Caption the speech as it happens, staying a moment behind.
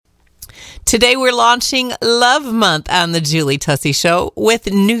Today we're launching Love Month on the Julie Tussey Show with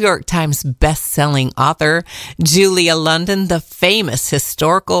New York Times best-selling author Julia London, the famous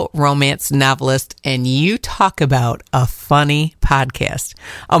historical romance novelist, and you talk about a funny podcast.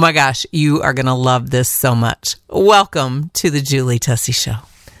 Oh my gosh, you are going to love this so much. Welcome to the Julie Tussey Show.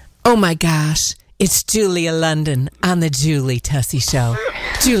 Oh my gosh, it's Julia London on the Julie Tussey Show.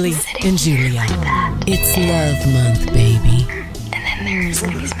 Julie and Julia. It's Love Month, baby. And then there's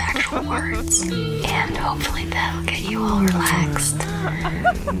going to be some actual words. And hopefully that'll get you all relaxed.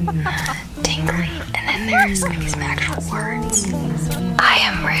 Tingly. And then there's going to be some actual words. I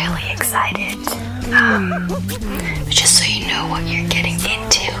am really excited. Just so you know what you're getting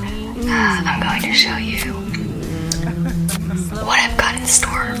into, I'm going to show you what I've got in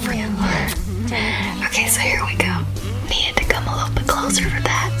store for you. Okay, so here we go. Needed to come a little bit closer for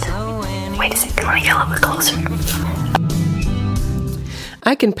that. Wait a second, let me get a little bit closer.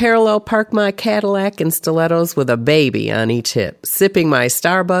 I can parallel park my Cadillac and stilettos with a baby on each hip, sipping my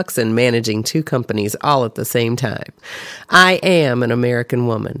Starbucks and managing two companies all at the same time. I am an American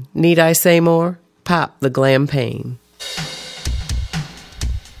woman. Need I say more? Pop the glam pain.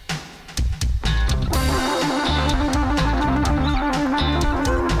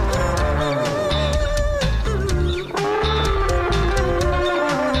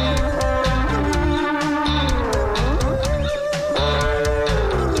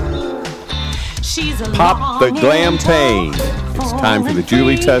 Pop the glam pain. It's time for the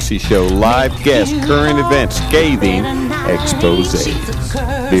Julie Tussey Show live guest current event scathing expose.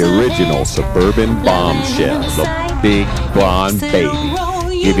 The original suburban bombshell, the big blonde baby,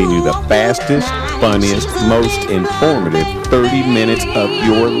 giving you the fastest, funniest, most informative 30 minutes of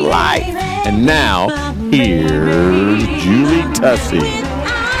your life. And now, here's Julie Tussey.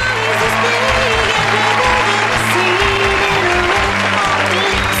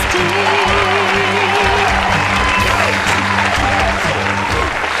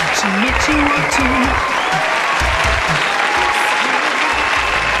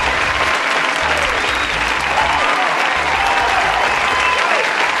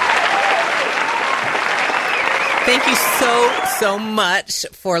 Thank you so much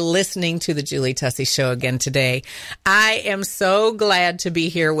for listening to the Julie Tussey Show again today. I am so glad to be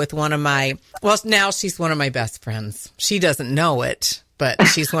here with one of my, well, now she's one of my best friends. She doesn't know it, but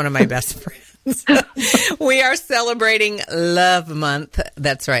she's one of my best friends. We are celebrating Love Month.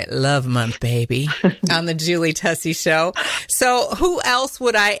 That's right, Love Month, baby, on the Julie Tussey Show. So who else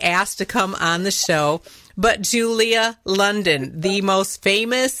would I ask to come on the show but Julia London, the most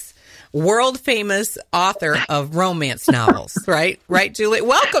famous, world famous author of romance novels, right? Right, Julia?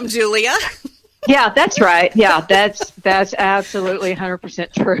 Welcome, Julia. Yeah, that's right. Yeah, that's absolutely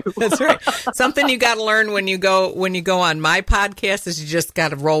 100% true. That's right. Something you got to learn when you go on my podcast is you just got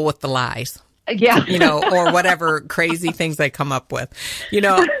to roll with the lies. Yeah. Or whatever crazy things I come up with.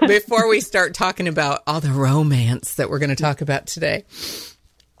 Before we start talking about all the romance that we're going to talk about today,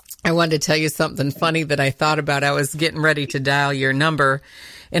 I wanted to tell you something funny that I thought about. I was getting ready to dial your number,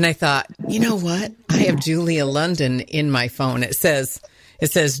 and I thought, you know what? I have Julia London in my phone. It says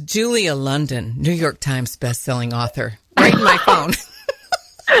Julia London, New York Times bestselling author, right in my phone.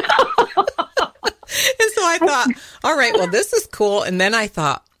 And so I thought, all right, well, this is cool. And then I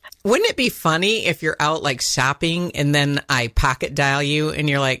thought, wouldn't it be funny if you're out like shopping and then I pocket dial you and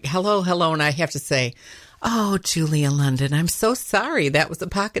you're like, hello, and I have to say, oh, Julia London, I'm so sorry. That was a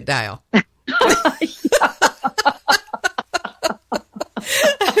pocket dial. I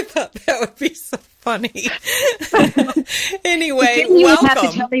thought that would be so funny. Anyway, you welcome. Have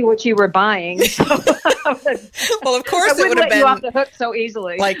to tell me what you were buying. So well, of course, I it would have let you off been the hook so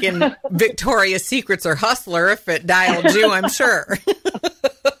easily. like in Victoria's Secrets or Hustler if it dialed you, I'm sure.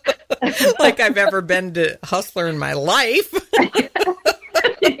 Like I've ever been to Hustler in my life.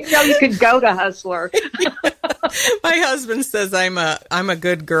 You could go to Hustler. Yeah. My husband says I'm a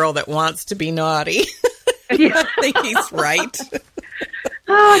good girl that wants to be naughty. Yeah. I think he's right.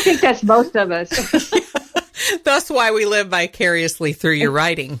 Oh, I think that's most of us. Yeah. That's why we live vicariously through your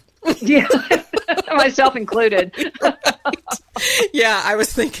writing. Yeah, myself included. Right. Yeah, I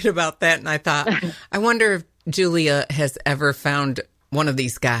was thinking about that, and I thought, I wonder if Julia has ever found one of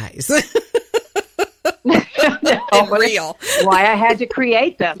these guys. No, real. Why I had to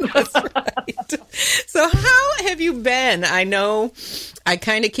create them. That's right. So how have you been? I know I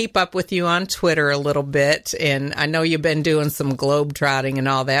kind of keep up with you on Twitter a little bit, and I know you've been doing some globe trotting and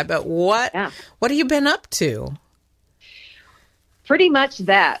all that, but what have you been up to? Pretty much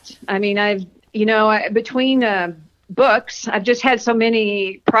that. I mean, between books, I've just had so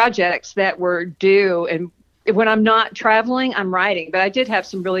many projects that were due, and when I'm not traveling, I'm riding. But I did have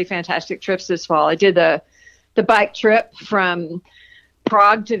some really fantastic trips this fall. I did the bike trip from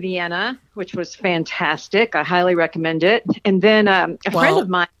Prague to Vienna, which was fantastic. I highly recommend it. And then a friend of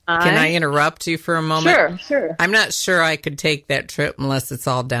mine. Can I interrupt you for a moment? Sure. I'm not sure I could take that trip unless it's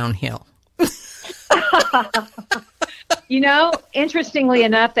all downhill. Interestingly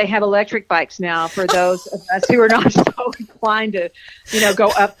enough, they have electric bikes now for those of us who are not so inclined to, go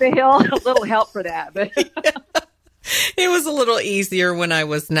up the hill. A little help for that. But it was a little easier when I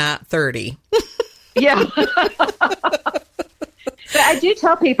was not 30. Yeah. But I do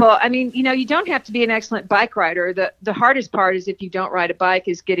tell people, you don't have to be an excellent bike rider. The hardest part is if you don't ride a bike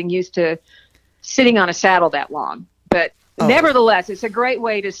is getting used to sitting on a saddle that long. But nevertheless, it's a great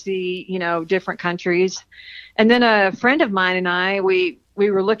way to see, different countries. And then a friend of mine and I, we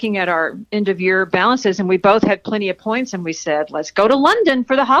were looking at our end of year balances and we both had plenty of points and we said, let's go to London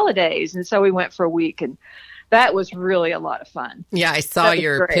for the holidays. And so we went for a week and that was really a lot of fun. Yeah, I saw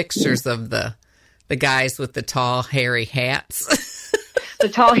your pictures of the guys with the tall, hairy hats. The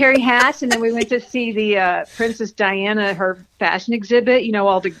tall, hairy hats. And then we went to see the Princess Diana, her fashion exhibit,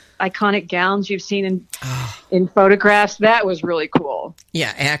 all the iconic gowns you've seen in photographs. That was really cool.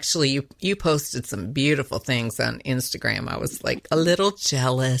 Yeah, actually, you posted some beautiful things on Instagram. I was like a little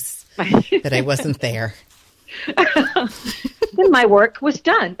jealous that I wasn't there. Then my work was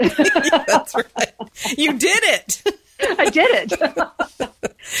done. Yeah, that's right. You did it. I did it.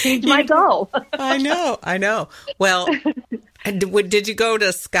 Achieved my goal. I know. Well, did you go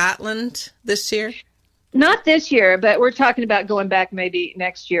to Scotland this year? Not this year, but we're talking about going back maybe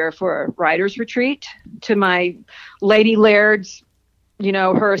next year for a writer's retreat to my Lady Laird's,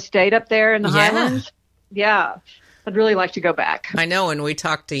 her estate up there in the Highlands. Yeah. I'd really like to go back. I know. And we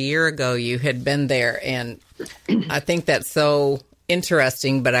talked a year ago, you had been there, and I think that's so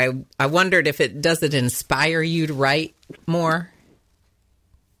interesting, but I wondered if does it inspire you to write more?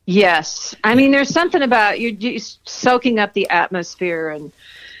 Yes. There's something about you just soaking up the atmosphere, and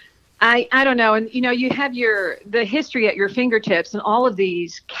I don't know. And, you have the history at your fingertips, and all of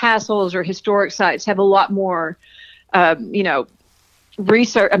these castles or historic sites have a lot more,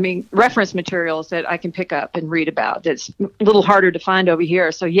 reference materials that I can pick up and read about. That's a little harder to find over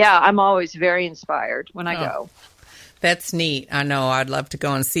here. So yeah, I'm always very inspired when I go. That's neat. I know I'd love to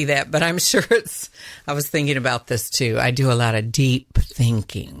go and see that, but I'm sure I was thinking about this too. I do a lot of deep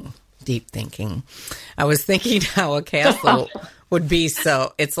thinking. I was thinking how a castle would be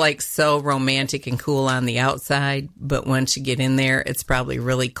it's like so romantic and cool on the outside, but once you get in there, it's probably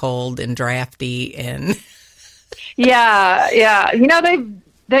really cold and drafty and Yeah.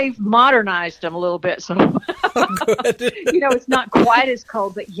 They've modernized them a little bit, so good. It's not quite as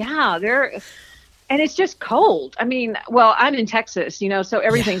cold, but yeah, and it's just cold. I'm in Texas, so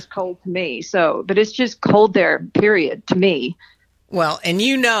everything's cold to me. So, but it's just cold there, period, to me. Well, and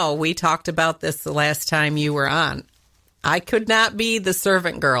we talked about this the last time you were on. I could not be the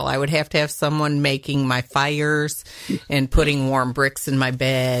servant girl. I would have to have someone making my fires and putting warm bricks in my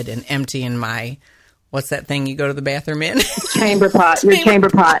bed and emptying my, what's that thing you go to the bathroom in? Chamber pot. Your chamber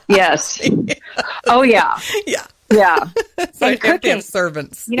pot. Yes. Yeah. Oh, yeah. Yeah. Yeah. So I have to have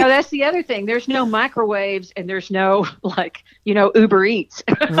servants. That's the other thing. There's no microwaves and there's no, Uber Eats.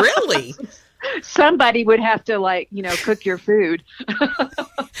 Really? Somebody would have to, cook your food.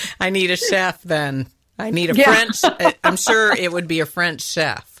 I need a chef then. I need a French. I'm sure it would be a French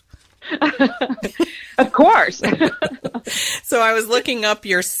chef. Of course. So I was looking up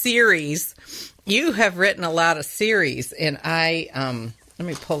your series. You have written a lot of series, and let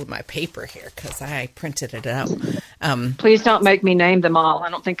me pull my paper here because I printed it out. Please don't make me name them all.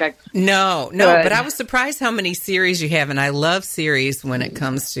 I don't think I... No, but I was surprised how many series you have, and I love series when it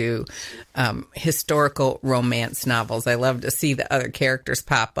comes to historical romance novels. I love to see the other characters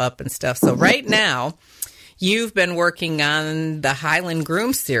pop up and stuff. So right now, you've been working on the Highland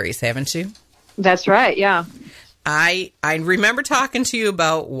Groom series, haven't you? That's right, yeah. I remember talking to you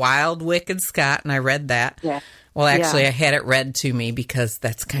about Wild Wicked Scott, and I read that. Yeah. Well, actually, I had it read to me because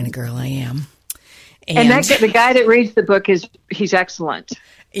that's the kind of girl I am. And the guy that reads the book he's excellent.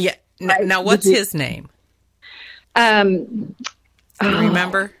 Yeah. Now, what's his name? Do you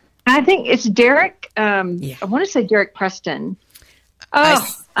remember? I think it's Derek. I want to say Derek Preston. Oh,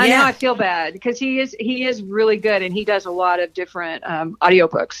 I know. I feel bad because he is really good, and he does a lot of different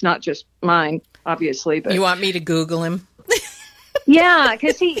audiobooks, not just mine, obviously. But you want me to Google him? Yeah,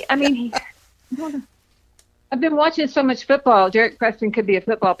 because I've been watching so much football. Derek Preston could be a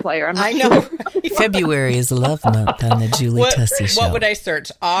football player. I know. February is love month on the Julie Tussey Show. What would I search?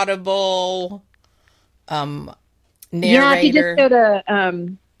 Audible, narrator. Yeah, if you just go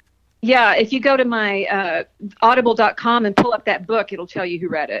to Yeah, if you go to my audible.com and pull up that book, it'll tell you who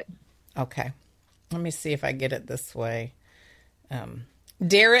read it. Okay. Let me see if I get it this way.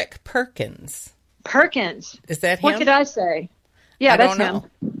 Derek Perkins. Perkins. Is that him? What did I say? Yeah, I that's don't know.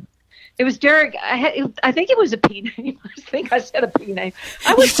 him. It was Derek. I think it was a P name. I think I said a P name.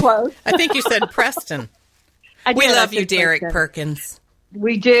 I was close. I think you said Preston. We love you, Derek Perkins.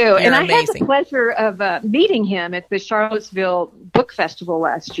 We do. And I had amazing. the pleasure of meeting him at the Charlottesville Book Festival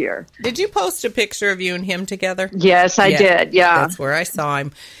last year. Did you post a picture of you and him together? Yes, I did. Yeah. That's where I saw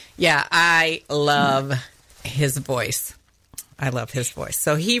him. Yeah, I love his voice. I love his voice.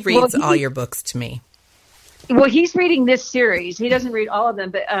 So he reads all your books to me. Well, he's reading this series. He doesn't read all of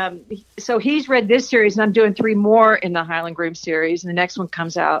them, but so he's read this series, and I'm doing 3 more in the Highland Groom series, and the next one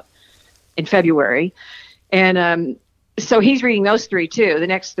comes out in February. And so he's reading those 3 too, the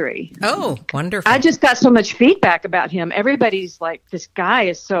next 3. Oh, wonderful. I just got so much feedback about him. Everybody's like, this guy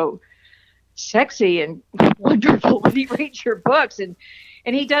is so sexy and wonderful when he reads your books. And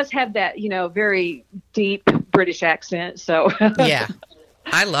he does have that, very deep British accent. So yeah,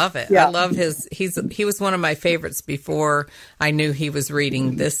 I love it. Yeah. I love he was one of my favorites before I knew he was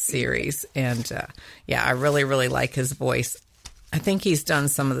reading this series. And yeah, I really, really like his voice. I think he's done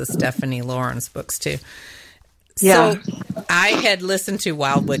some of the Stephanie Lawrence books too. Yeah. So I had listened to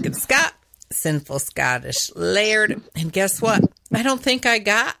Wild Wicked Scott, Sinful Scottish Laird, and guess what? I don't think I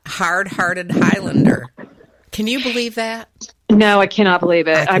got Hard-Hearted Highlander. Can you believe that? No, I cannot believe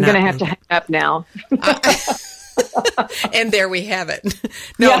it. I'm going to have to hang up now. And there we have it.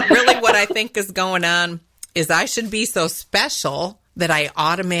 No, really what I think is going on is I should be so special that I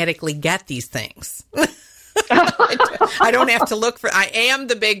automatically get these things. I don't have to look for, I am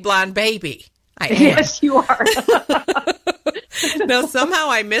the big blonde baby. I am. Yes, you are. No, somehow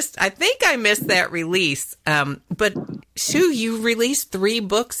I missed that release. But Shoo, you released 3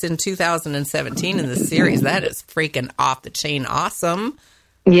 books in 2017 in the series. That is freaking off the chain awesome.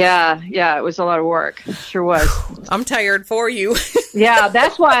 Yeah, it was a lot of work. Sure was. I'm tired for you. Yeah,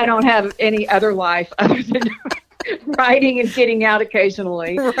 that's why I don't have any other life other than writing and getting out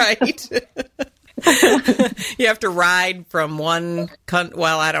occasionally. Right. You have to ride from one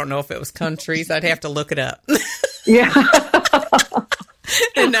well, I don't know if it was countries. I'd have to look it up. Yeah.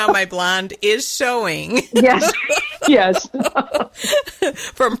 And now my blonde is showing. Yes.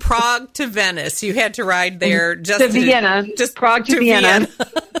 From Prague to Venice. You had to ride there just to Vienna. Just Prague to Vienna.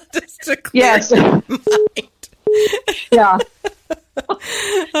 Just to clear Yes. your mind. Yeah.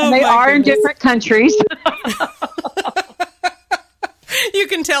 And they are in goodness. different countries. You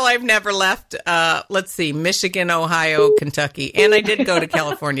can tell I've never left, let's see, Michigan, Ohio, Kentucky. And I did go to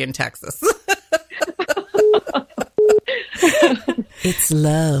California and Texas. It's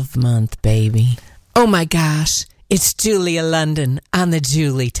Love Month, baby. Oh my gosh, it's Julia London on the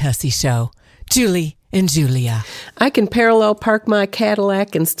Julie Tussey Show. Julie and Julia. I can parallel park my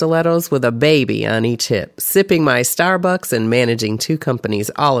Cadillac and stilettos with a baby on each hip, sipping my Starbucks and managing 2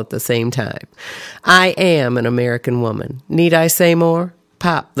 companies all at the same time. I am an American woman. Need I say more?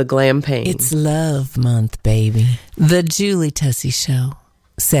 Pop the glam pain. It's Love Month, baby. The Julie Tussey Show.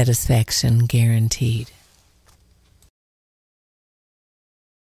 Satisfaction guaranteed.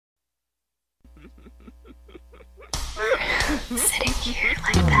 Sitting here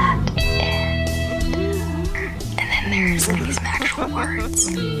like that, and then there's gonna be some actual words,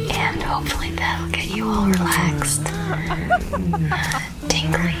 and hopefully that'll get you all relaxed,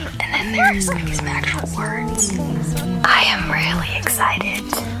 tingly, and then there's gonna be some actual words. I am really excited.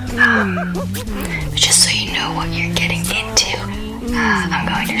 Just so you know what you're getting into, I'm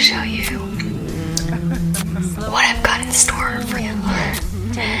going to show you what I've got in store for you.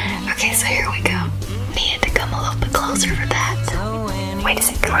 Okay, so here we go. Needed to come a little bit closer for that. Wait a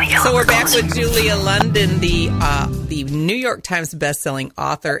second. Let me get a So little we're back closer. with Julia London, the New York Times bestselling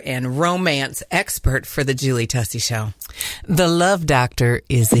author and romance expert for the Julie Tussey Show. The Love Doctor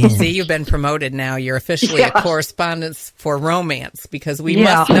is in. See, you've been promoted now. You're officially a correspondent for romance because we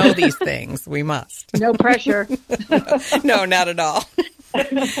must know these things. We must. No pressure. No, not at all.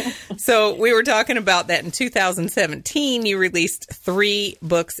 So we were talking about that in 2017. You released 3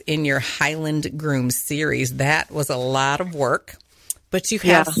 books in your Highland Groom series. That was a lot of work. But you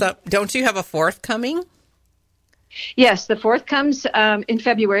have some. Don't you have a 4th coming? Yes, the 4th comes in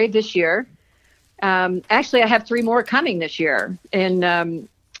February this year. Actually, I have 3 more coming this year in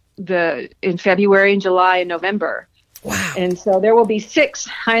February and July and November. Wow! And so there will be 6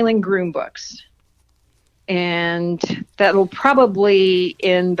 Highland Groom books, and that will probably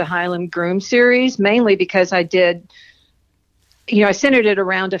end the Highland Groom series, mainly because I did I centered it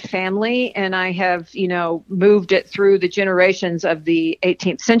around a family, and I have, moved it through the generations of the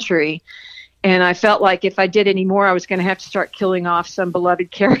 18th century. And I felt like if I did any more, I was going to have to start killing off some beloved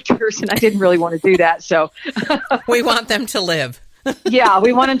characters, and I didn't really want to do that. So we want them to live. Yeah,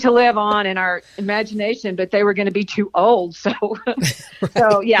 we want them to live on in our imagination, but they were going to be too old. So, Right.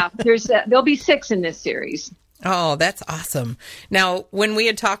 so yeah, there'll be 6 in this series. Oh, that's awesome. Now, when we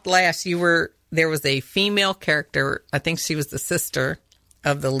had talked last, there was a female character. I think she was the sister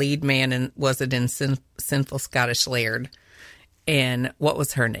of the lead man, and was it in Sinful Scottish Laird? And what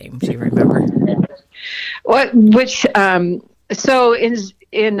was her name? Do you remember? So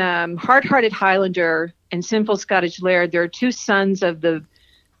in Hard-Hearted Highlander and Sinful Scottish Laird, there are 2 sons of the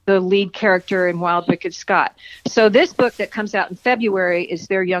lead character in Wild Wicked Scott. So this book that comes out in February is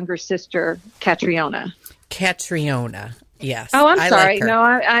their younger sister, Catriona. Catriona, yes. Oh, I'm sorry. Like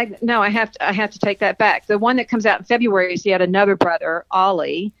her. No, I have to take that back. The one that comes out in February is yet another brother,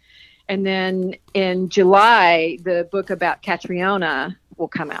 Ollie. And then in July, the book about Catriona will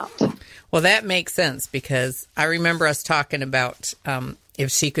come out. Well, that makes sense, because I remember us talking about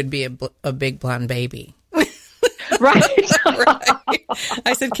if she could be a big blonde baby. Right. Right.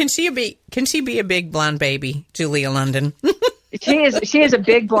 I said, can she be a big blonde baby, Julia London? She is a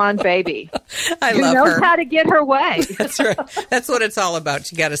big blonde baby. I who love knows her. how to get her way. That's right. That's what it's all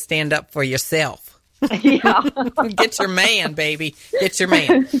about. You got to stand up for yourself. Yeah. Get your man, baby. Get your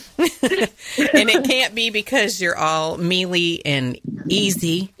man. And it can't be because you're all mealy and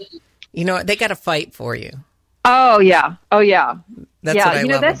easy. They got to fight for you. Oh yeah. That's what I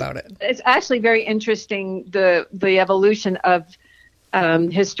love about it. It's actually very interesting, the evolution of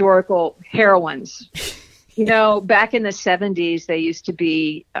historical heroines. Back in the 70s, they used to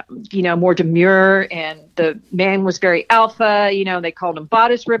be, more demure, and the man was very alpha. They called them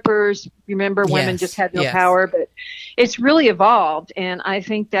bodice rippers. Remember, women just had no power, but it's really evolved. And I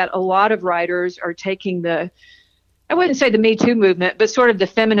think that a lot of writers are taking I wouldn't say the Me Too movement, but sort of the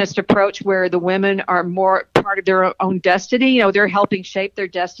feminist approach, where the women are more part of their own destiny. They're helping shape their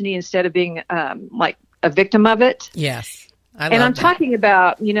destiny instead of being like a victim of it. Yes. I'm talking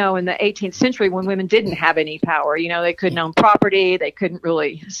about, in the 18th century, when women didn't have any power. They couldn't own property. They couldn't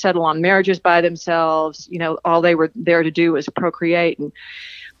really settle on marriages by themselves. All they were there to do was procreate.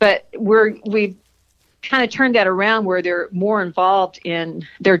 But we've kind of turned that around, where they're more involved in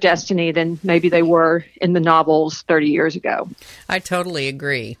their destiny than maybe they were in the novels 30 years ago. I totally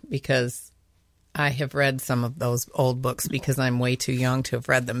agree, because I have read some of those old books, because I'm way too young to have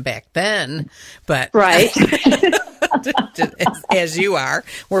read them back then. But right. as you are,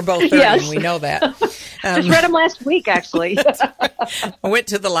 we're both 30, yes. and we know that. Just read them last week, actually. I went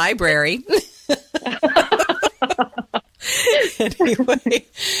to the library. Anyway,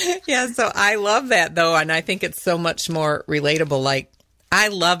 yeah, so I love that, though, and I think it's so much more relatable. Like, I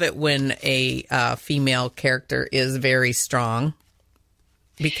love it when a female character is very strong,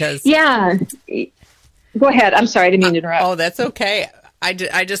 because... Yeah. Go ahead. I'm sorry, I didn't mean to interrupt. Oh, that's okay. I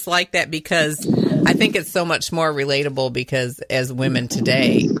just like that, because I think it's so much more relatable, because as women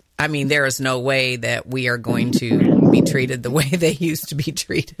today, I mean, there is no way that we are going to be treated the way they used to be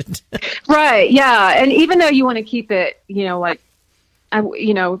treated. Right. Yeah. And even though you want to keep it, you're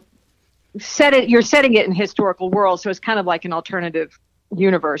setting it in historical world. So it's kind of like an alternative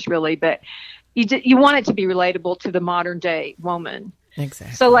universe, really, but you want it to be relatable to the modern day woman.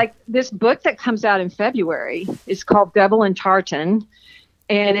 Exactly. So like this book that comes out in February is called Devil and Tartan.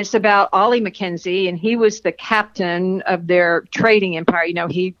 And it's about Ollie Mackenzie, and he was the captain of their trading empire.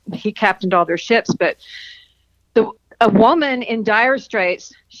 He captained all their ships, but a woman in dire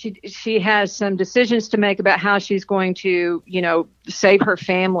straits, she has some decisions to make about how she's going to, save her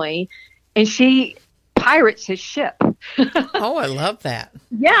family, and she pirates his ship. Oh, I love that.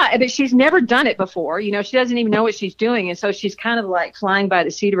 Yeah, but she's never done it before. She doesn't even know what she's doing, and so she's kind of like flying by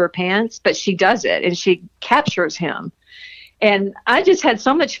the seat of her pants, but she does it, and she captures him. And I just had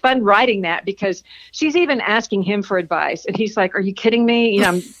so much fun writing that, because she's even asking him for advice. And he's like, are you kidding me?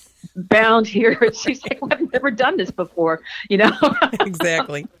 I'm bound here. And she's like, well, I've never done this before,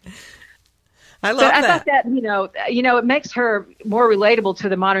 Exactly. I love that. I thought that, it makes her more relatable to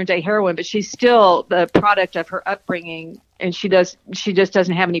the modern day heroine, but she's still the product of her upbringing, and she just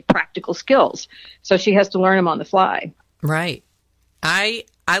doesn't have any practical skills. So she has to learn them on the fly. Right. I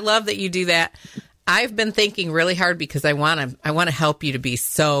love that you do that. I've been thinking really hard, because I want to help you to be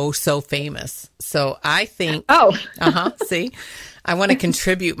so famous. So I think, see, I want to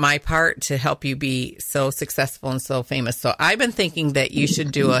contribute my part to help you be so successful and so famous. So I've been thinking that you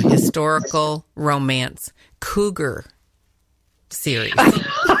should do a historical romance cougar series.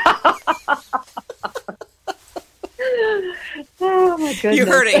 my goodness. You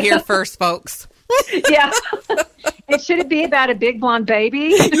heard it here first, folks. Yeah. And should it be about a big blonde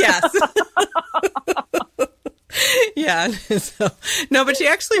baby? Yes. Yeah. So, no, but you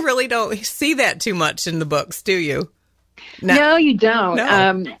actually really don't see that too much in the books, do you? No, you don't.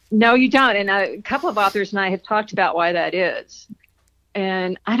 No. No, you don't. And a couple of authors and I have talked about why that is.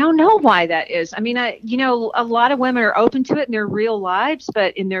 And I don't know why that is. I mean, a lot of women are open to it in their real lives,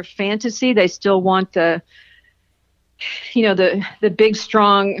 but in their fantasy, they still want the big,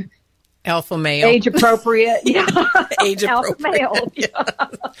 strong, alpha male, age appropriate, age alpha appropriate,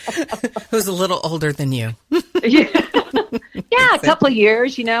 male, who's a little older than you. Yeah, a couple of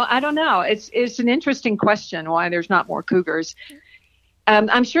years. I don't know. It's an interesting question why there's not more cougars.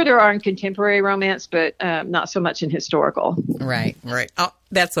 I'm sure there are in contemporary romance, but not so much in historical. Right. Oh,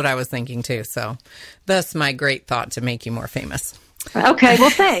 that's what I was thinking too. So, thus my great thought to make you more famous. Okay,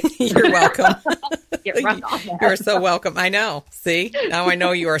 well, thanks. You're welcome. Get right on that. You're so welcome. I know. See, now I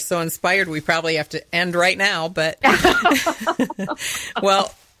know you are so inspired. We probably have to end right now, but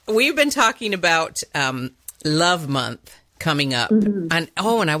well, we've been talking about Love Month coming up, and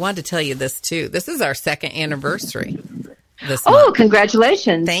I wanted to tell you this too. This is our 2nd anniversary. This month.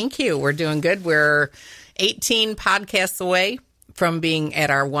 Congratulations. Thank you. We're doing good. We're 18 podcasts away from being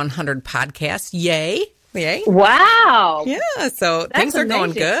at our 100 podcast. Yay. Wow. Yeah. So things are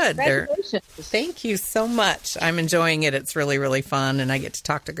going good. Congratulations. Thank you so much. I'm enjoying it. It's really, really fun. And I get to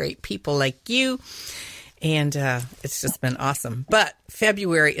talk to great people like you. And it's just been awesome. But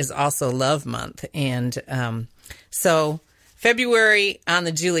February is also Love Month. And so February on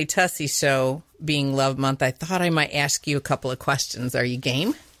the Julie Tussey Show being Love Month, I thought I might ask you a couple of questions. Are you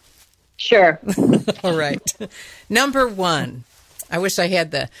game? Sure. All right. Number 1. I wish I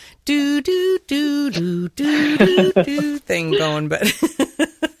had the do thing going, but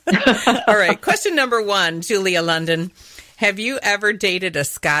all right. Question number 1, Julia London. Have you ever dated a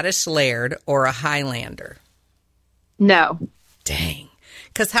Scottish laird or a Highlander? No. Dang.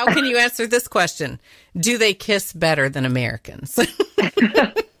 Because how can you answer this question? Do they kiss better than Americans?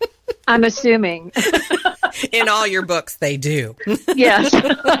 I'm assuming. In all your books, they do. Yes.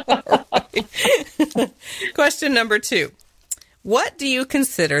 Question number 2. What do you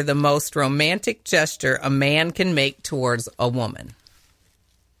consider the most romantic gesture a man can make towards a woman?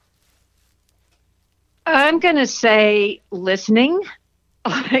 I'm going to say listening,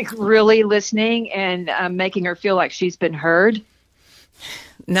 like really listening and making her feel like she's been heard.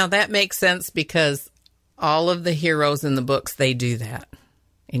 Now, that makes sense because all of the heroes in the books, they do that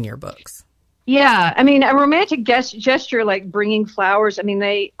in your books. Yeah. I mean, a romantic gesture like bringing flowers, I mean,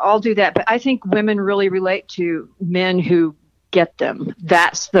 they all do that. But I think women really relate to men who get them.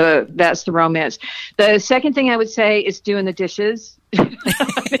 That's the romance. The second thing I would say is doing the dishes.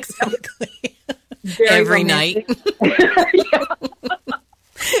 Exactly. Every night.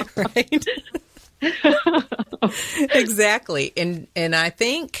 Right. Exactly. And I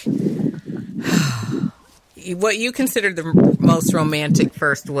think what you considered the most romantic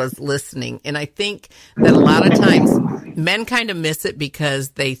first was listening. And I think that a lot of times men kind of miss it because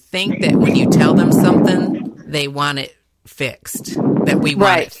they think that when you tell them something, they want it fixed, that we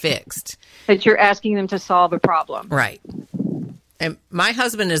want it fixed. That you're asking them to solve a problem. Right. And my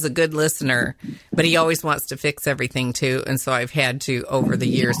husband is a good listener, but he always wants to fix everything too. And so I've had to, over the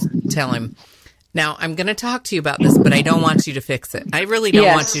years, tell him, now I'm going to talk to you about this, but I don't want you to fix it. I really don't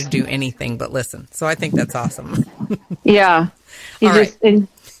want you to do anything but listen. So I think that's awesome. Yeah. And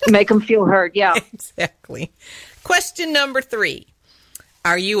make them feel heard. Yeah. Exactly. Question number 3.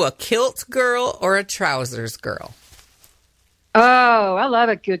 Are you a kilt girl or a trousers girl? Oh, I love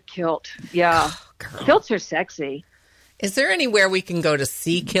a good kilt. Yeah. Kilts are sexy. Is there anywhere we can go to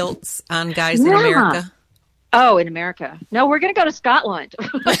see kilts on guys in America? Oh, in America. No, we're going to go to Scotland.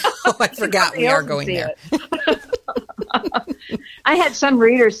 Oh, I forgot we are going there. I had some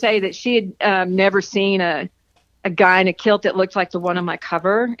readers say that she had never seen a guy in a kilt that looked like the one on my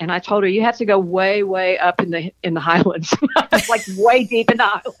cover. And I told her, you have to go way, way up in the Highlands, like way deep in the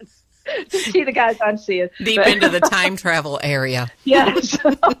Highlands. To see the guys I'm seeing. Deep into the time travel area. Yes.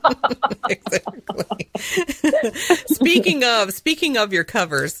 Exactly. Speaking of your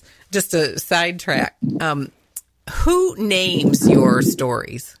covers, just a sidetrack, who names your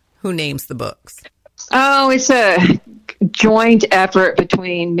stories? Who names the books? Oh, it's a joint effort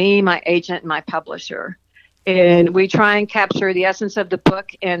between me, my agent, and my publisher. And we try and capture the essence of the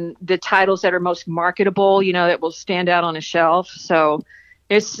book and the titles that are most marketable, that will stand out on a shelf. So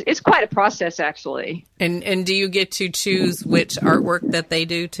it's quite a process, actually. And do you get to choose which artwork that they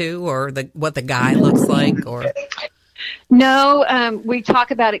do too, or what the guy looks like, or? No, we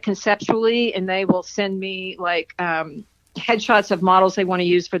talk about it conceptually, and they will send me headshots of models they want to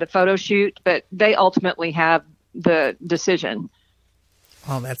use for the photo shoot, but they ultimately have the decision.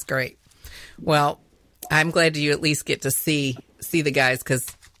 Oh, that's great. Well, I'm glad you at least get to see the guys, because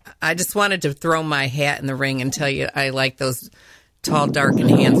I just wanted to throw my hat in the ring and tell you I like those tall, dark, and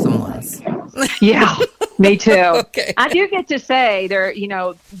handsome ones. Yeah, me too. Okay. I do get to say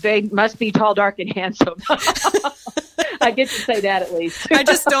they must be tall, dark, and handsome. I get to say that at least. I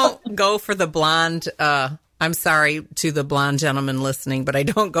just don't go for the blonde. I'm sorry to the blonde gentleman listening, but I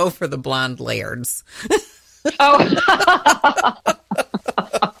don't go for the blonde Lairds. Oh.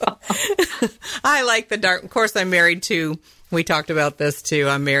 I like the dark. Of course, we talked about this too.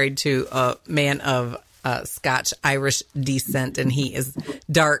 I'm married to a man of Scotch-Irish descent, and he is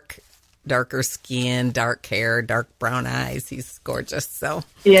darker skin, dark hair, dark brown eyes. He's gorgeous. So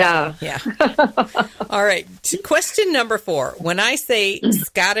yeah. All right. Question number 4. When I say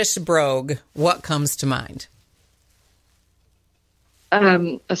Scottish brogue, what comes to mind?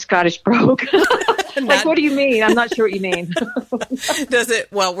 A Scottish brogue. Like, what do you mean? I'm not sure what you mean.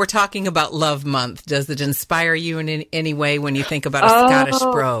 Well, we're talking about Love Month. Does it inspire you in any way when you think about a Scottish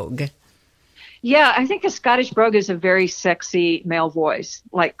brogue? Yeah, I think a Scottish brogue is a very sexy male voice,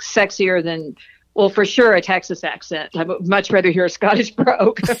 like sexier than, well, for sure, a Texas accent. I would much rather hear a Scottish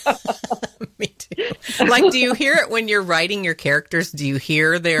brogue. Me too. Like, do you hear it when you're writing your characters? Do you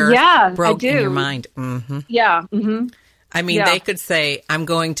hear their brogue in your mind? Mm-hmm. Yeah. Mm-hmm. I mean, they could say, I'm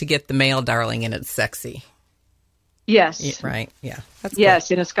going to get the mail, darling, and it's sexy. Yes. Yeah, right. Yeah. That's yes,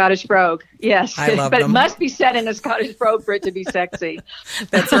 cool. in a Scottish brogue. Yes. I love but them. It must be said in a Scottish brogue for it to be sexy.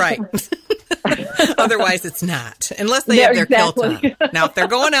 That's right. Otherwise, it's not. Unless they have their kilt on. Now, if they're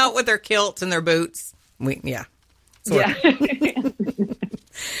going out with their kilts and their boots, yeah.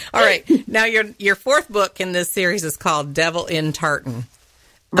 All right. Now, your 4th book in this series is called Devil in Tartan.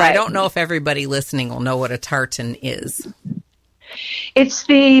 Right. I don't know if everybody listening will know what a tartan is. It's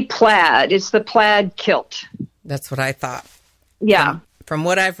the plaid. It's the plaid kilt. That's what I thought. Yeah. From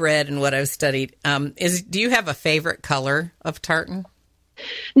what I've read and what I've studied, do you have a favorite color of tartan?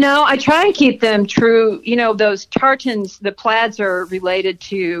 No, I try and keep them true. Those tartans, the plaids are related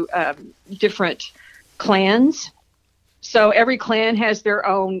to different clans. So every clan has their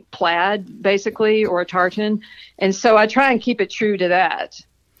own plaid, basically, or a tartan. And so I try and keep it true to that.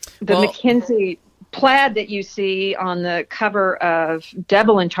 The Mackenzie plaid that you see on the cover of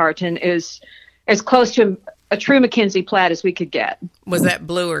Devil in Tartan is as close to a true Mackenzie plaid as we could get. Was that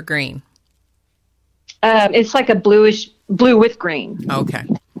blue or green? It's like a blue with green. Okay.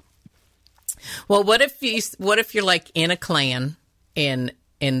 Well, what if you're like in a clan and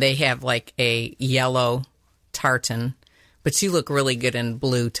they have like a yellow tartan, but you look really good in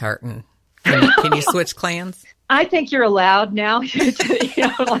blue tartan? Can you switch clans? I think you're allowed now to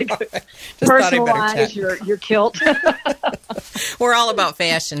personalize your kilt. We're all about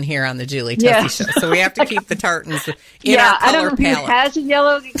fashion here on the Julie Tussey Show, so we have to keep the tartans in our color palette. I don't know who has a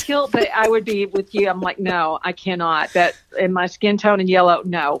yellow kilt, but I would be with you. I'm like, no, I cannot. That in my skin tone and yellow,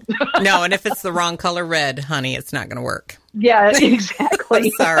 no. No, and if it's the wrong color red, honey, it's not going to work. Yeah, exactly.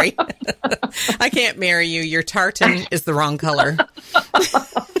 I'm sorry. I can't marry you. Your tartan is the wrong color.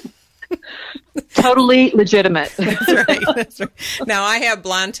 Totally legitimate. That's right. Now, I have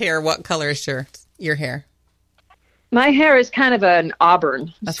blonde hair. What color is your hair? My hair is kind of an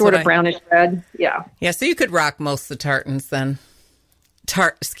auburn, sort of brownish red. Yeah. Yeah, so you could rock most of the tartans then.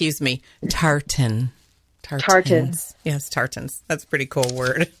 Tartan. Tartans. Yes, tartans. That's a pretty cool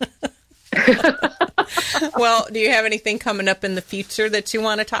word. Well, do you have anything coming up in the future that you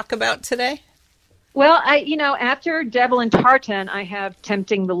want to talk about today? Well, after Devil in Tartan, I have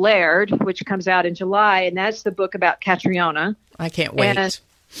Tempting the Laird, which comes out in July, and that's the book about Catriona. I can't wait. And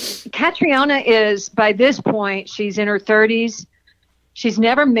Catriona is, by this point, she's in her 30s. She's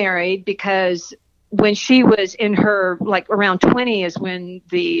never married because when she was in her, around 20 is when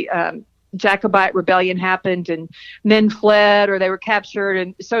the Jacobite rebellion happened and men fled or they were captured.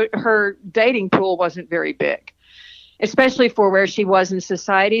 And so her dating pool wasn't very big, especially for where she was in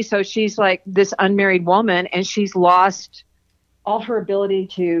society. So she's like this unmarried woman, and she's lost all her ability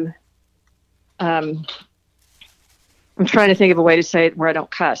to, I'm trying to think of a way to say it where I don't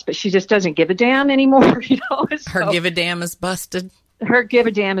cuss, but she just doesn't give a damn anymore. Her give a damn is busted. Her give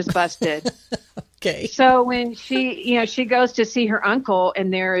a damn is busted. Okay. So when she goes to see her uncle,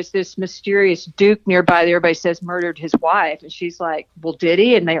 and there is this mysterious duke nearby that everybody says murdered his wife. And she's like, well, did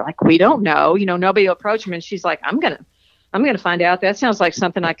he? And they're like, we don't know. Nobody will approach him. And she's like, I'm going to find out. That sounds like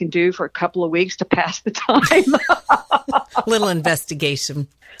something I can do for a couple of weeks to pass the time. Little investigation.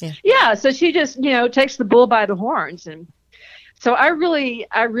 Yeah. Yeah. So she just, takes the bull by the horns. And So I really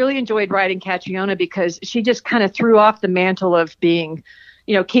enjoyed writing Catriona because she just kind of threw off the mantle of being,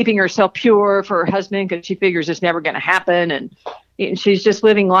 keeping herself pure for her husband because she figures it's never going to happen. And she's just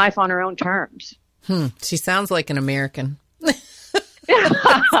living life on her own terms. She sounds like an American.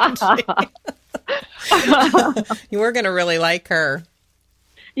 You were going to really like her.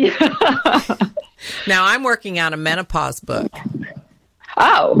 Yeah. Now I'm working on a menopause book.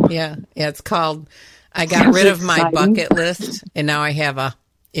 Oh. Yeah. It's called I Got Rid of My Bucket List, and now I have a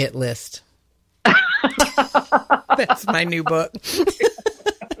It List. That's my new book.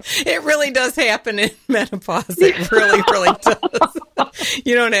 It really does happen in menopause. It really, really does.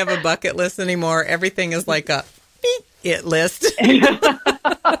 You don't have a bucket list anymore. Everything is like a beep, It List.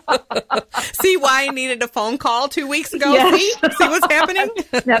 See why I needed a phone call 2 weeks ago? Yes. See what's happening?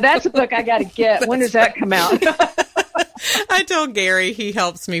 Now that's a book I got to get. When does that come out? I told Gary, he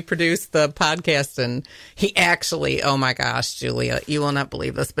helps me produce the podcast, and he actually, oh my gosh, Julia, you will not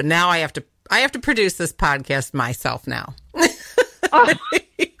believe this, but now I have to produce this podcast myself now. Oh.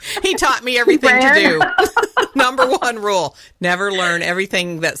 He taught me everything to do. Number one rule, never learn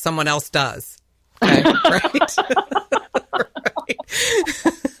everything that someone else does. Okay, right?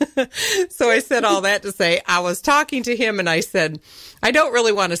 Right. So I said all that to say, I was talking to him and I said, I don't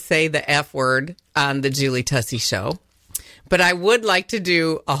really want to say the F word on the Julie Tussey show, but I would like to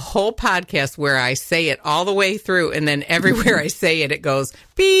do a whole podcast where I say it all the way through, and then everywhere I say it, it goes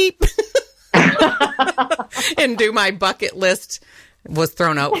beep. And do my bucket list was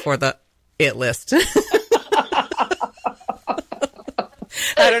thrown out for the It List.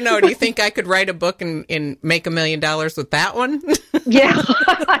 I don't know. Do you think I could write a book and make $1 million with that one? Yeah.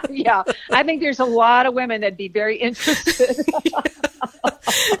 Yeah. I think there's a lot of women that'd be very interested.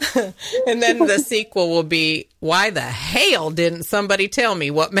 And then the sequel will be, why the hell didn't somebody tell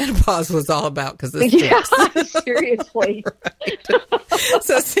me what menopause was all about? Because this seriously. Right.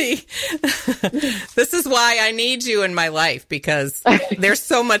 So see, this is why I need you in my life, because there's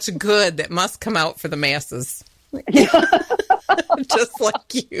so much good that must come out for the masses. Just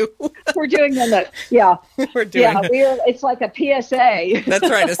like you. We're doing that. Yeah. We're doing it's like a PSA. That's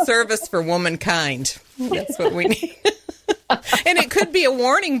right. A service for womankind. That's what we need. And it could be a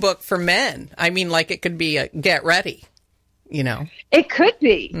warning book for men. I mean, like it could be a get ready, It could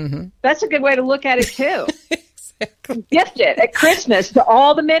be. Mm-hmm. That's a good way to look at it, too. Exactly. Gift it at Christmas to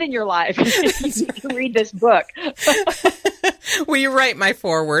all the men in your life. You can read this book. Will you write my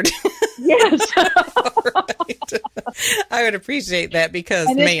foreword? Yes. All right. I would appreciate that because,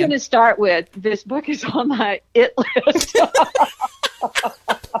 and it's going to start with, this book is on my It List.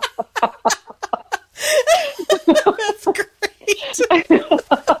 That's great.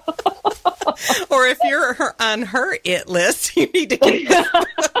 Or if you're on her It List, you need to get this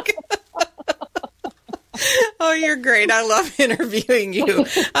book. Oh, you're great. I love interviewing you.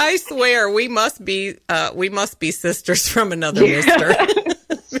 I swear we must be sisters from another mister.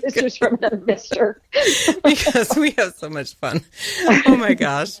 Sisters from another mister. Because we have so much fun. Oh my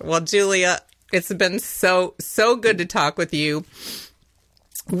gosh. Well, Julia, it's been so good to talk with you.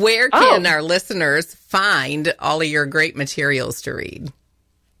 Where can our listeners find all of your great materials to read?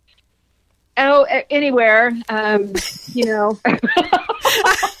 Oh, anywhere. I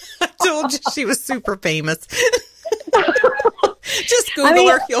told you she was super famous. Just Google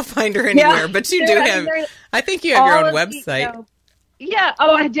her. You'll find her anywhere. But you do have, I think you have your own website. Yeah.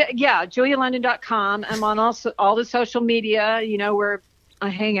 Oh, I did. Yeah. JuliaLondon.com. I'm on all the social media, where I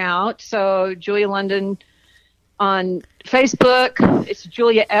hang out. So Julia London on Facebook. It's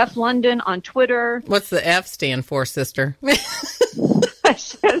Julia F. London on Twitter. What's the F stand for, sister?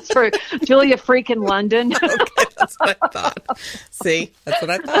 It's for Julia freaking London. Okay, that's what I thought. See, that's what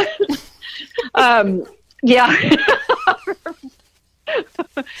I thought. Yeah.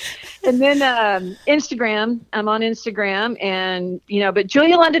 And then Instagram. I'm on Instagram, and but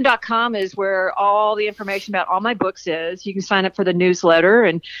JuliaLondon.com is where all the information about all my books is. You can sign up for the newsletter,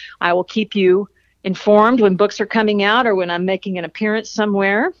 and I will keep you informed when books are coming out or when I'm making an appearance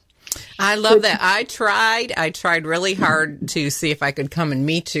somewhere. I love that. I tried really hard to see if I could come and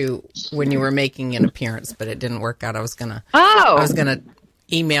meet you when you were making an appearance, but it didn't work out. I was gonna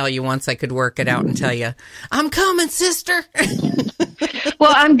email you once I could work it out and tell you, I'm coming, sister.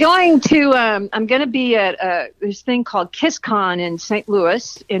 Well, I'm going to be at this thing called KissCon in St.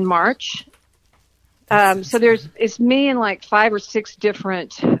 Louis in March. So it's me and like 5 or 6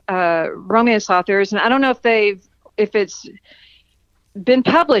 different romance authors, and I don't know if it's been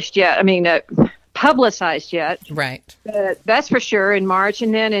published yet. I mean, publicized yet. Right. That's for sure in March.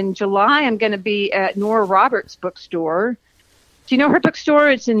 And then in July, I'm going to be at Nora Roberts' bookstore. Do you know her bookstore?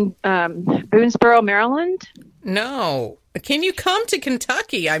 It's in Boonesboro, Maryland. No. Can you come to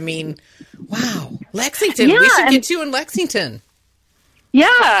Kentucky? I mean, wow. Lexington. We should get you in Lexington.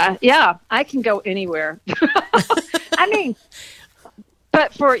 Yeah. I can go anywhere. I mean,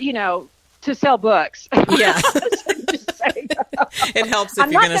 but for, to sell books. Yeah. It helps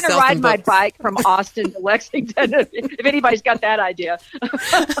if you're going to sell some books. I'm not going to ride my bike from Austin to Lexington if anybody's got that idea.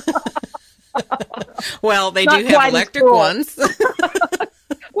 Well, they do have electric ones.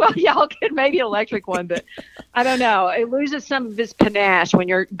 Well, yeah, I'll get maybe an electric one, but I don't know. It loses some of its panache when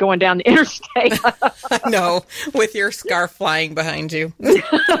you're going down the interstate. I know, with your scarf flying behind you.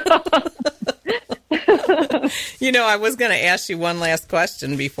 I was going to ask you one last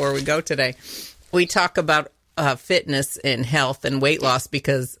question before we go today. We talk about fitness and health and weight loss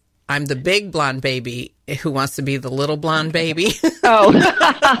because I'm the big blonde baby who wants to be the little blonde baby. Oh.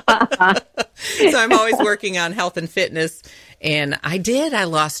 So I'm always working on health and fitness. And I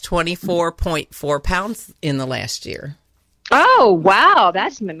lost 24.4 pounds in the last year. Oh, wow.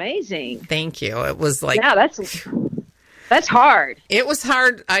 That's amazing. Thank you. It was like... Yeah, that's hard. It was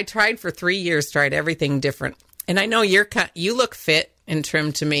hard. I tried for 3 years, tried everything different. And I know you look fit and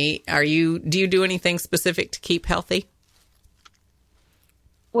trim to me. Do you do anything specific to keep healthy?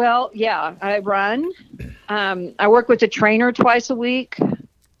 Well, yeah, I run. I work with a trainer twice a week.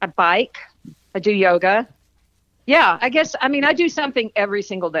 I bike. I do yoga. Yeah, I guess, I do something every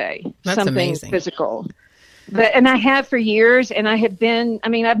single day. That's something amazing. Physical. And I have for years, and I have been,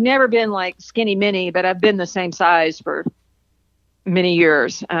 I've never been like skinny mini, but I've been the same size for many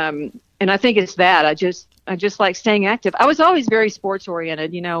years. And I think it's that. I just like staying active. I was always very sports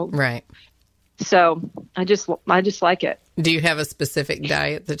oriented, Right. So I just like it. Do you have a specific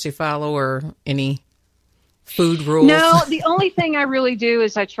diet that you follow or any food rules? No, the only thing I really do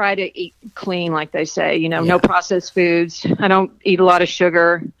is I try to eat clean, like they say, no processed foods. I don't eat a lot of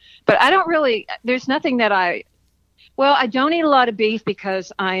sugar, but I don't really, there's nothing that I don't eat a lot of beef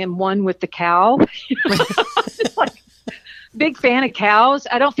because I am one with the cow. Like, big fan of cows.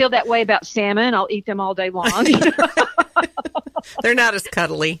 I don't feel that way about salmon. I'll eat them all day long. They're not as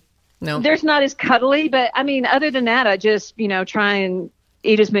cuddly. No, there's not as cuddly, but other than that, I just, try and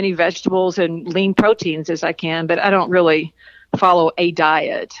eat as many vegetables and lean proteins as I can, but I don't really follow a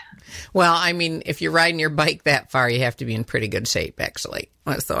diet. Well, if you're riding your bike that far, you have to be in pretty good shape, actually.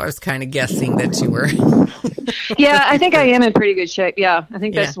 So I was kind of guessing that you were. Yeah, I think I am in pretty good shape. Yeah, I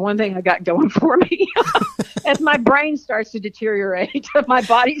think that's one thing I got going for me. As my brain starts to deteriorate, my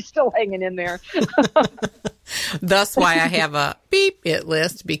body's still hanging in there. Thus why I have a beep it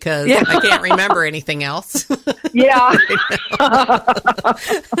list because I can't remember anything else. Yeah.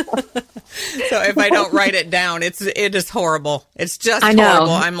 So if I don't write it down, it is horrible. It's just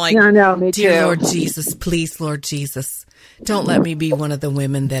horrible. I'm like, me dear too. Lord Jesus, please, Lord Jesus, don't let me be one of the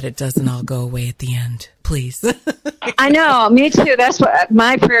women that it doesn't all go away at the end. Please. I know. Me too. That's what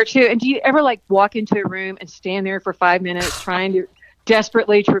my prayer too. And do you ever walk into a room and stand there for 5 minutes trying to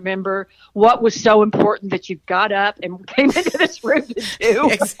desperately to remember what was so important that you got up and came into this room to do?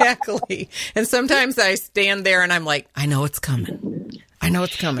 Exactly. And sometimes I stand there and I'm like, I know it's coming. I know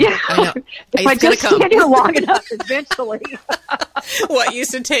it's coming. Yeah. I know. If I just stand here long enough, eventually. What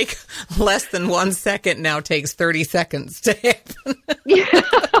used to take less than 1 second now takes 30 seconds to happen. Yeah.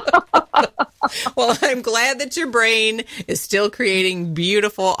 Well, I'm glad that your brain is still creating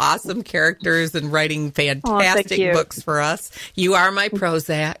beautiful, awesome characters and writing fantastic books for us. You are my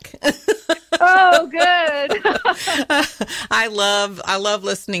Prozac. Oh, good. I love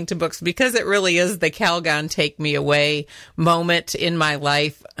listening to books because it really is the Calgon take me away moment in my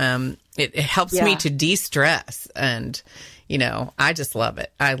life. It helps me to de-stress and, I just love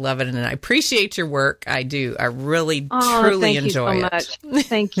it. I love it. And I appreciate your work. I do. I really, truly enjoy it. Thank you so much.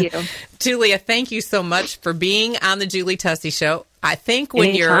 Thank you. Julia, thank you so much for being on the Julie Tussey Show. I think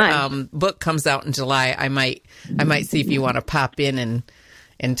when your book comes out in July, I might see if you want to pop in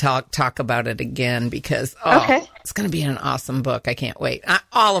and talk about it again because it's going to be an awesome book. I can't wait.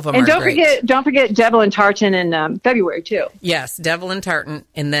 All of them are great. And don't forget Devil and Tartan in February too. Yes, Devil and Tartan,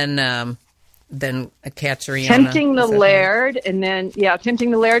 and then a Catriona. Tempting the Laird, and then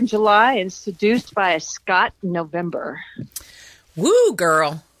Tempting the Laird in July, and Seduced by a Scot in November. Woo,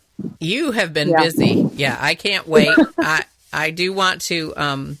 girl, you have been busy. Yeah, I can't wait. I do want to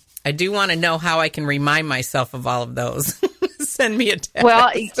know how I can remind myself of all of those. Send me a text. Well,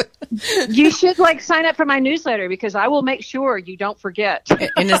 you should sign up for my newsletter because I will make sure you don't forget.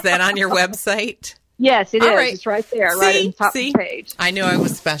 And is that on your website? Yes, it is. Right. It's right there, right on the top of the page. I knew I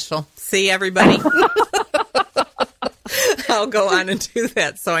was special. See, everybody? I'll go on and do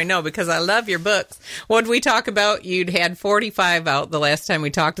that so I know because I love your books. What did we talk about? You'd had 45 out the last time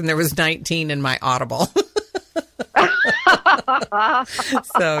we talked and there was 19 in my Audible.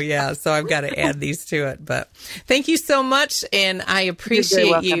 So I've got to add these to it. But thank you so much, and I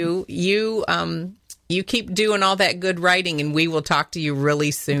appreciate you. You keep doing all that good writing, and we will talk to you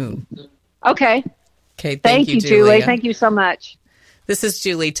really soon. Okay. Okay. Thank you, Julie. Thank you so much. This is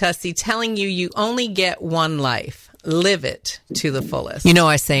Julie Tussey telling you only get one life. Live it to the fullest. You know,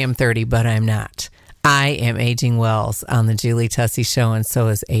 I say I'm 30, but I'm not. I am aging Wells on the Julie Tussey Show, and so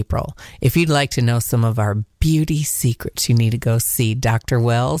is April. If you'd like to know some of our beauty secrets, you need to go see Dr.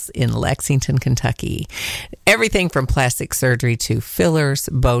 Wells in Lexington, Kentucky. Everything from plastic surgery to fillers,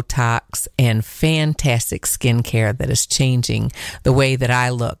 Botox, and fantastic skincare that is changing the way that I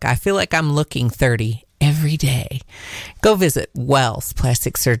look. I feel like I'm looking 30 every day. Go visit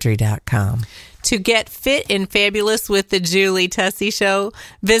wellsplasticsurgery.com. To get fit and fabulous with the Julie Tussey Show,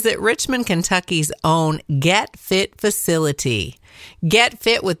 visit Richmond, Kentucky's own Get Fit facility. Get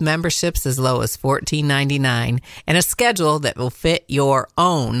fit with memberships as low as $14.99 and a schedule that will fit your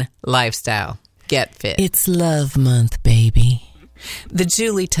own lifestyle. Get fit. It's love month, baby. The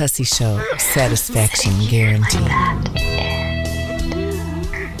Julie Tussey Show, satisfaction guaranteed.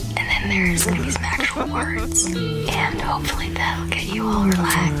 And then there's going to be some actual words, and hopefully that'll get you all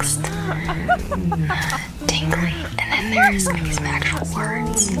relaxed, tingly. And then there's going to be some actual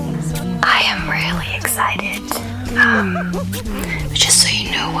words. I am really excited. Just so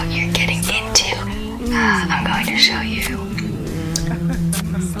you know what you're getting into, I'm going to show you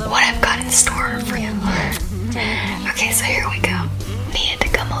what I've got in store for you. Okay, so here we go. Need to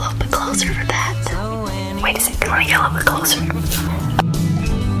come a little bit closer for that. Wait a second, let me get a little bit closer.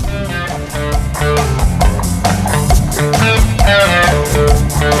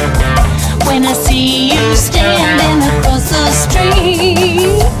 When I see you standing across the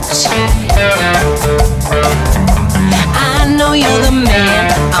street, I know you're the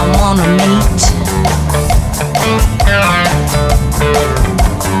man I wanna meet.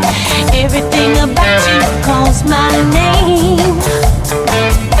 Everything about you calls my name.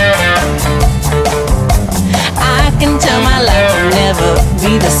 I can tell my life will never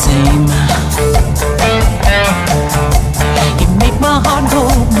be the same. You make my heart go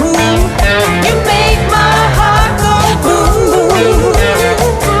boom. You make my heart go boom.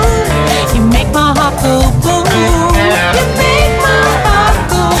 You make my heart go boom. You make my heart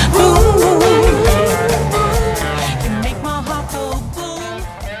go boom. You make my heart go boom.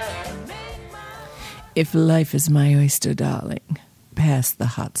 If life is my oyster, darling, pass the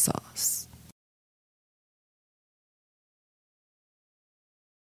hot sauce.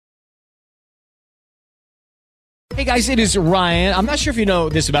 Hey guys, it is Ryan. I'm not sure if you know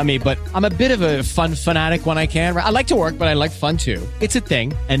this about me, but I'm a bit of a fun fanatic when I can. I like to work, but I like fun too. It's a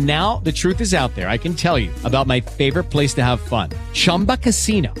thing. And now the truth is out there. I can tell you about my favorite place to have fun. Chumba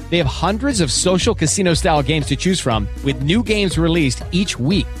Casino. They have hundreds of social casino style games to choose from with new games released each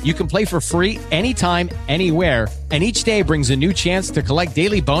week. You can play for free anytime, anywhere. And each day brings a new chance to collect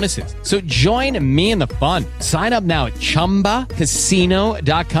daily bonuses. So join me in the fun. Sign up now at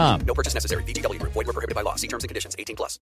ChumbaCasino.com. No purchase necessary. VGW Group. Void where prohibited by law. See terms and conditions. 18+.